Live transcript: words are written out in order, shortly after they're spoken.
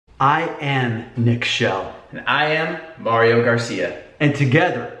I am Nick Shell. And I am Mario Garcia. And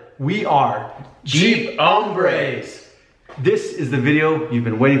together, we are Jeep Hombres. This is the video you've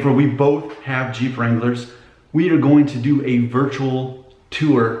been waiting for. We both have Jeep Wranglers. We are going to do a virtual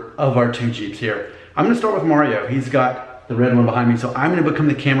tour of our two Jeeps here. I'm gonna start with Mario. He's got the red one behind me, so I'm gonna become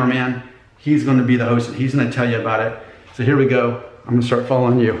the cameraman. He's gonna be the host, and he's gonna tell you about it. So here we go. I'm gonna start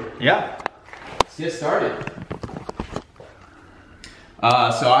following you. Yeah, let's get started.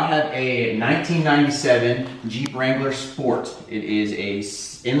 So I have a 1997 Jeep Wrangler Sport. It is a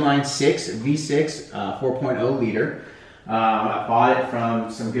inline 6 V6 4.0 liter. I bought it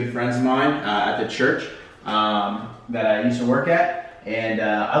from some good friends of mine at the church that I used to work at, and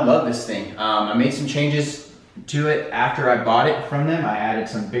I love this thing. I made some changes to it after I bought it from them. I added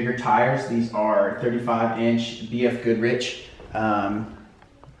some bigger tires. These are 35-inch BF Goodrich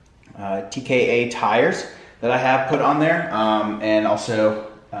TKA tires that I have put on there, and also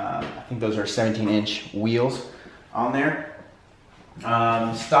I think those are 17-inch wheels on there.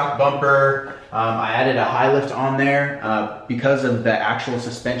 Stock bumper. I added a high lift on there because of the actual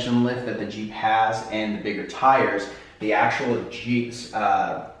suspension lift that the Jeep has and the bigger tires. The actual Jeep's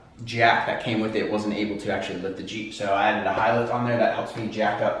jack that came with it wasn't able to actually lift the Jeep, so I added a high lift on there that helps me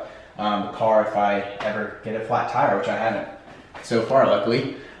jack up the car if I ever get a flat tire, which I haven't so far,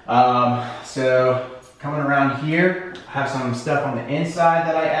 luckily. So coming around here, I have some stuff on the inside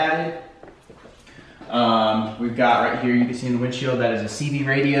that I added. We've got right here, you can see in the windshield, that is a CB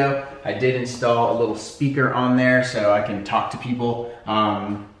radio. I did install a little speaker on there so I can talk to people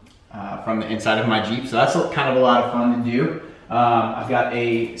from the inside of my Jeep. So that's kind of a lot of fun to do. I've got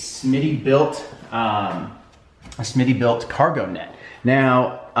a Smitty built cargo net.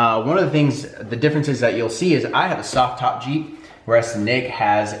 Now, one of the things, the differences that you'll see is I have a soft top Jeep, whereas Nick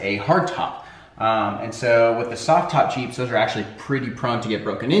has a hard top. And so with the soft top Jeeps, those are actually pretty prone to get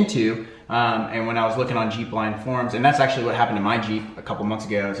broken into. And when I was looking on Jeep line forums, and that's actually what happened to my Jeep a couple months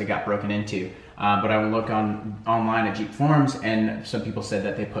ago, is it got broken into. But I would look online at Jeep forums, and some people said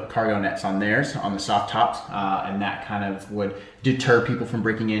that they put cargo nets on theirs, on the soft tops, and that kind of would deter people from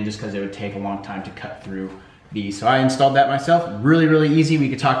breaking in just because it would take a long time to cut through these. So I installed that myself. Really, really easy. We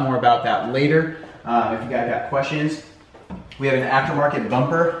could talk more about that later if you guys got questions. We have an aftermarket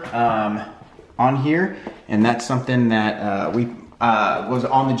bumper on here, and that's something that was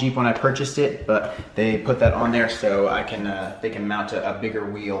on the Jeep when I purchased it, but they put that on there so I can they can mount a bigger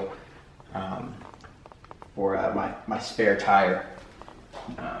wheel for my spare tire.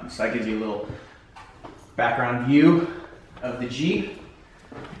 So that gives you a little background view of the Jeep,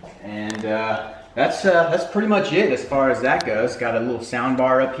 and that's pretty much it as far as that goes. Got a little sound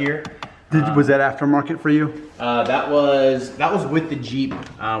bar up here. Was that aftermarket for you? That was with the Jeep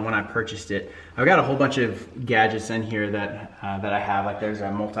when I purchased it. I've got a whole bunch of gadgets in here that I have. Like there's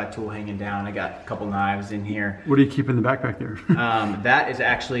a multi-tool hanging down. I got a couple knives in here. What do you keep in the backpack there? That is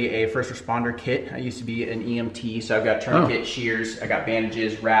actually a first responder kit. I used to be an EMT, so I've got tourniquet, shears, I got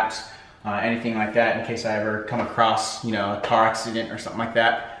bandages, wraps, anything like that in case I ever come across, a car accident or something like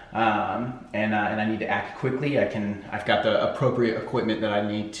that. And I need to act quickly. I've got the appropriate equipment that I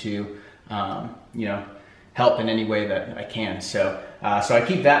need to help in any way that I can. So I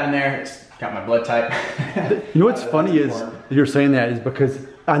keep that in there. It's got my blood type. You know what's funny is you're saying that is because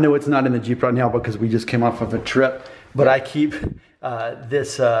I know it's not in the Jeep right now because we just came off of a trip, but I keep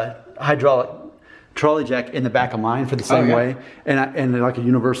this hydraulic trolley jack in the back of mine for the same way, and like a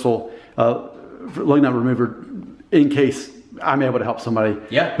universal lug nut remover in case I'm able to help somebody.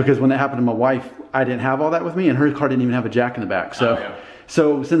 Yeah. Because when that happened to my wife, I didn't have all that with me, and her car didn't even have a jack in the back. So.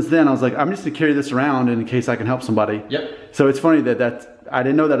 So since then, I was like, I'm just gonna carry this around in case I can help somebody. Yep. So it's funny that I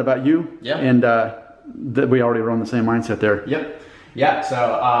didn't know that about you. Yeah. And that we already were on the same mindset there. Yep. Yeah. So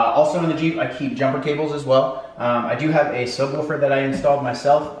also in the Jeep, I keep jumper cables as well. I do have a subwoofer that I installed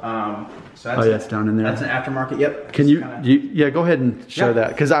myself. So that's it's down in there. That's an aftermarket. Yep. Can yeah, go ahead and show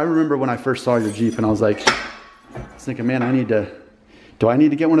that, because I remember when I first saw your Jeep and I was like, thinking, man, do I need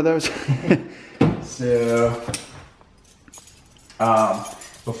to get one of those? So.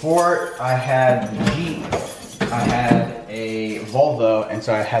 Before I had the Jeep, I had a Volvo, and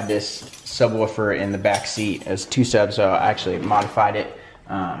so I had this subwoofer in the back seat as two subs, so I actually modified it.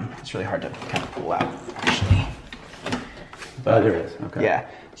 It's really hard to kind of pull out, actually. But, there it is, okay. Yeah,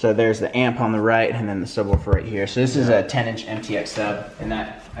 so there's the amp on the right, and then the subwoofer right here. So this is a 10-inch MTX sub, and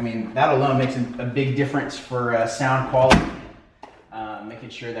that alone makes a big difference for sound quality, making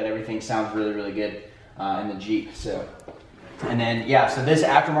sure that everything sounds really, really good in the Jeep. So And then, yeah, so this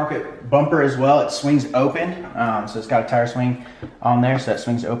aftermarket bumper as well, it swings open. So it's got a tire swing on there, so that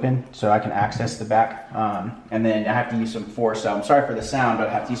swings open so I can access the back. And then I have to use some force, so I'm sorry for the sound, but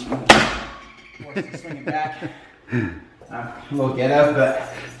I have to use some force to swing it back. A little ghetto,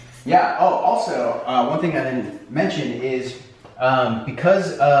 but yeah. Oh, also, one thing I didn't mention is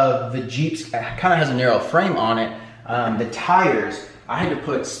because of the Jeep's kind of has a narrow frame on it, the tires, I had to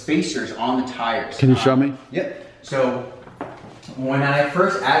put spacers on the tires. Can you show me? Yep. So when I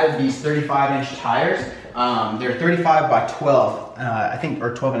first added these 35-inch tires, they're 35 by 12, I think,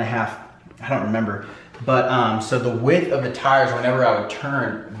 or 12 and a half, I don't remember. But so the width of the tires, whenever I would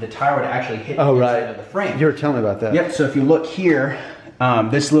turn, the tire would actually hit the inside of the frame. You were telling me about that. Yep, so if you look here,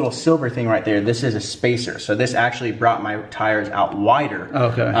 this little silver thing right there, this is a spacer. So this actually brought my tires out wider.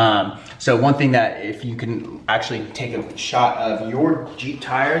 Okay. So one thing that if you can actually take a shot of your Jeep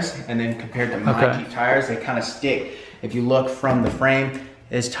tires and then compared to my Jeep tires, they kind of stick. If you look from the frame,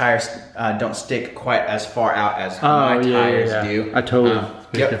 his tires don't stick quite as far out as my tires do. I totally.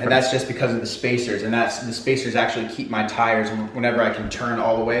 Yep, and that's just because of the spacers, and that's the spacers actually keep my tires whenever I can turn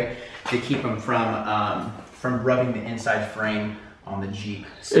all the way to keep them from rubbing the inside frame on the Jeep.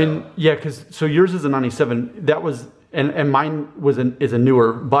 So. And yeah, because so yours is a 97. That was and mine is a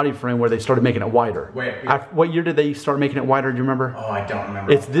newer body frame where they started making it wider. What year did they start making it wider? Do you remember? Oh, I don't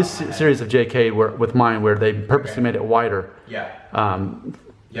remember. It's this series of JK with mine where they purposely made it wider. Yeah.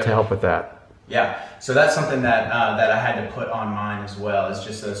 To help with that. Yeah, so that's something that that I had to put on mine as well. It's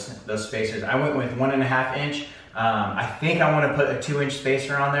just those spacers. I went with 1.5 inch. I think I want to put a 2-inch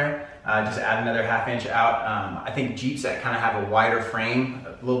spacer on there. Just add another 1/2 inch out. I think Jeeps that kind of have a wider frame,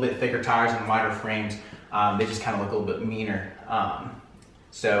 a little bit thicker tires and wider frames, they just kind of look a little bit meaner.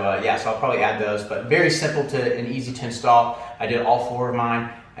 Yeah, so I'll probably add those. But very simple and easy to install. I did all 4 of mine,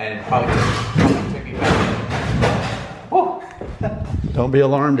 and it probably took me back. Woo! Don't be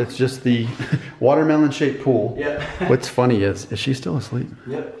alarmed, it's just the watermelon-shaped pool. Yep. What's funny is she still asleep?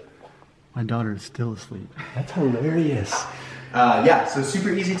 Yep. My daughter is still asleep. That's hilarious. Yeah, so super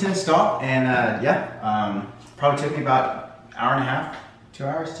easy to install, and probably took me about an hour and a half, 2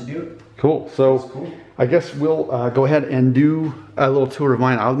 hours to do it. Cool. So cool. I guess we'll go ahead and do a little tour of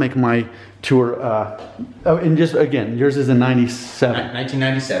mine. I'll make my tour. And just again, yours is a 97.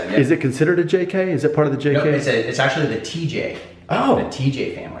 1997. Yep. Is it considered a JK? Is it part of the JK? No, it's actually the TJ. Oh. The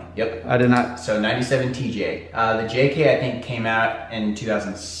TJ family. Yep. I did not. So 97 TJ. The JK I think came out in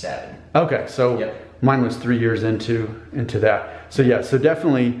 2007. Okay, so mine was 3 years into that. So yeah, so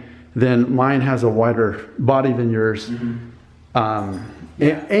definitely then mine has a wider body than yours. Mm-hmm.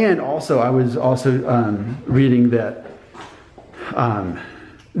 And also I was also reading that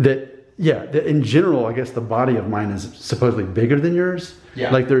that in general, I guess the body of mine is supposedly bigger than yours. Yeah.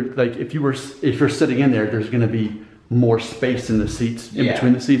 Like if you're sitting in there, there's going to be more space in the seats, in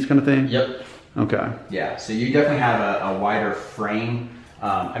between the seats, kind of thing. Yep. Okay. Yeah. So you definitely have a wider frame.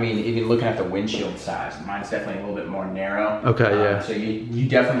 I mean, even looking at the windshield size, mine's definitely a little bit more narrow. Okay. Yeah. So you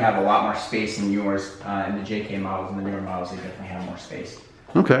definitely have a lot more space in yours. In the JK models and the newer models, they definitely have more space.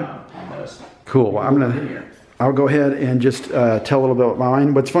 Okay. On those. Cool. Well, I'll go ahead and just tell a little bit about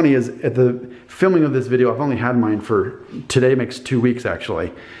mine. What's funny is at the filming of this video, I've only had mine for, today makes 2 weeks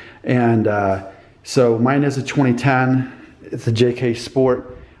actually. And so mine is a 2010, it's a JK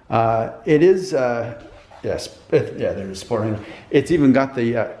Sport. It is, there's a Sport right now. It's even got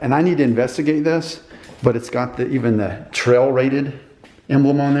the, and I need to investigate this, but it's got even the trail rated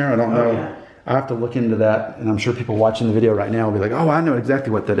emblem on there. I don't know. Yeah. I have to look into that, and I'm sure people watching the video right now will be like, oh, I know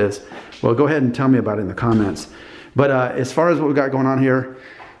exactly what that is. Well, go ahead and tell me about it in the comments. But as far as what we got going on here,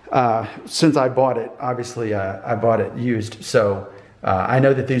 since I bought it, obviously I bought it used, so I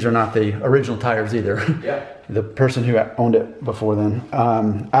know that these are not the original tires either. Yeah. The person who owned it before then.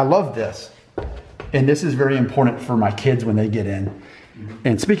 I love this, and this is very important for my kids when they get in. Mm-hmm.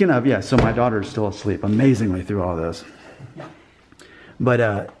 And speaking of, so my daughter is still asleep amazingly through all this.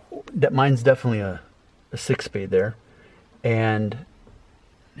 But that mine's definitely a 6-speed there, and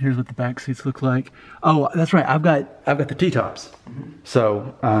here's what the back seats look like. Oh, that's right. I've got the T-tops. Mm-hmm.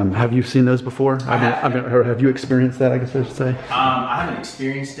 So have you seen those before? Or have you experienced that? I guess I should say. I haven't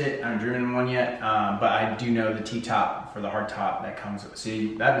experienced it. I haven't driven one yet, but I do know the T-top for the hard top that comes with.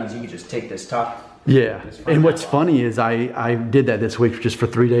 See, that means you can just take this top. Yeah, and what's funny is I did that this week just for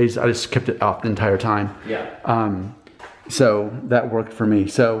 3 days. I just kept it off the entire time. Yeah. So that worked for me.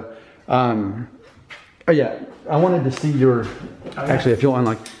 So, oh yeah, I wanted to see your, actually if you'll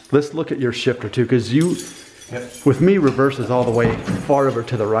unlock, let's look at your shifter too, because with me, reverse is all the way far over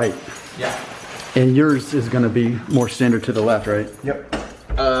to the right. Yeah. And yours is going to be more standard to the left, right? Yep.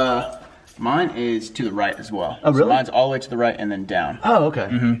 Mine is to the right as well. Oh, really? So mine's all the way to the right and then down. Oh,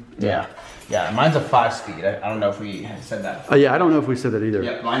 okay. Yeah. Yeah, mine's a 5-speed. I don't know if we said that. Oh, yeah, I don't know if we said that either.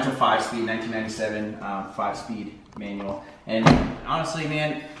 Yeah, mine's a 5-speed, 1997, 5-speed manual. And honestly,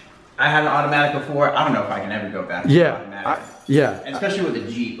 man, I had an automatic before. I don't know if I can ever go back to automatic. And especially with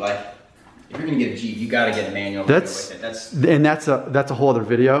a Jeep, like, if you're gonna get a Jeep, you gotta get a manual. That's a whole other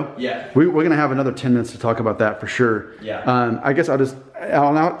video. Yeah. We're gonna have another 10 minutes to talk about that for sure. Yeah. I guess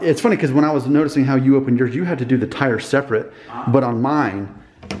it's funny because when I was noticing how you opened yours, you had to do the tire separate, but on mine,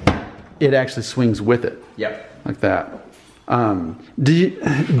 it actually swings with it. Yep. Like that.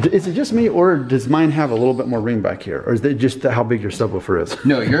 Is it just me, or does mine have a little bit more room back here, or is it just how big your subwoofer is?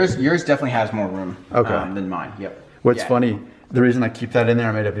 No, yours definitely has more room than mine. Yep. What's funny, the reason I keep that in there,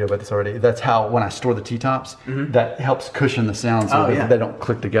 I made a video about this already, that's how when I store the T-tops, that helps cushion the sound so they don't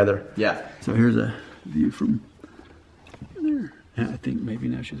click together. Yeah. So here's a view from there. And I think maybe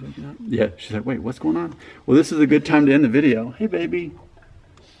now she's waking up. Yeah, she's like, wait, what's going on? Well, this is a good time to end the video. Hey, baby.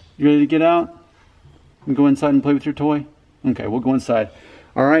 You ready to get out and go inside and play with your toy? Okay, we'll go inside.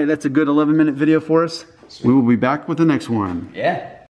 All right, that's a good 11-minute video for us. We will be back with the next one. Yeah.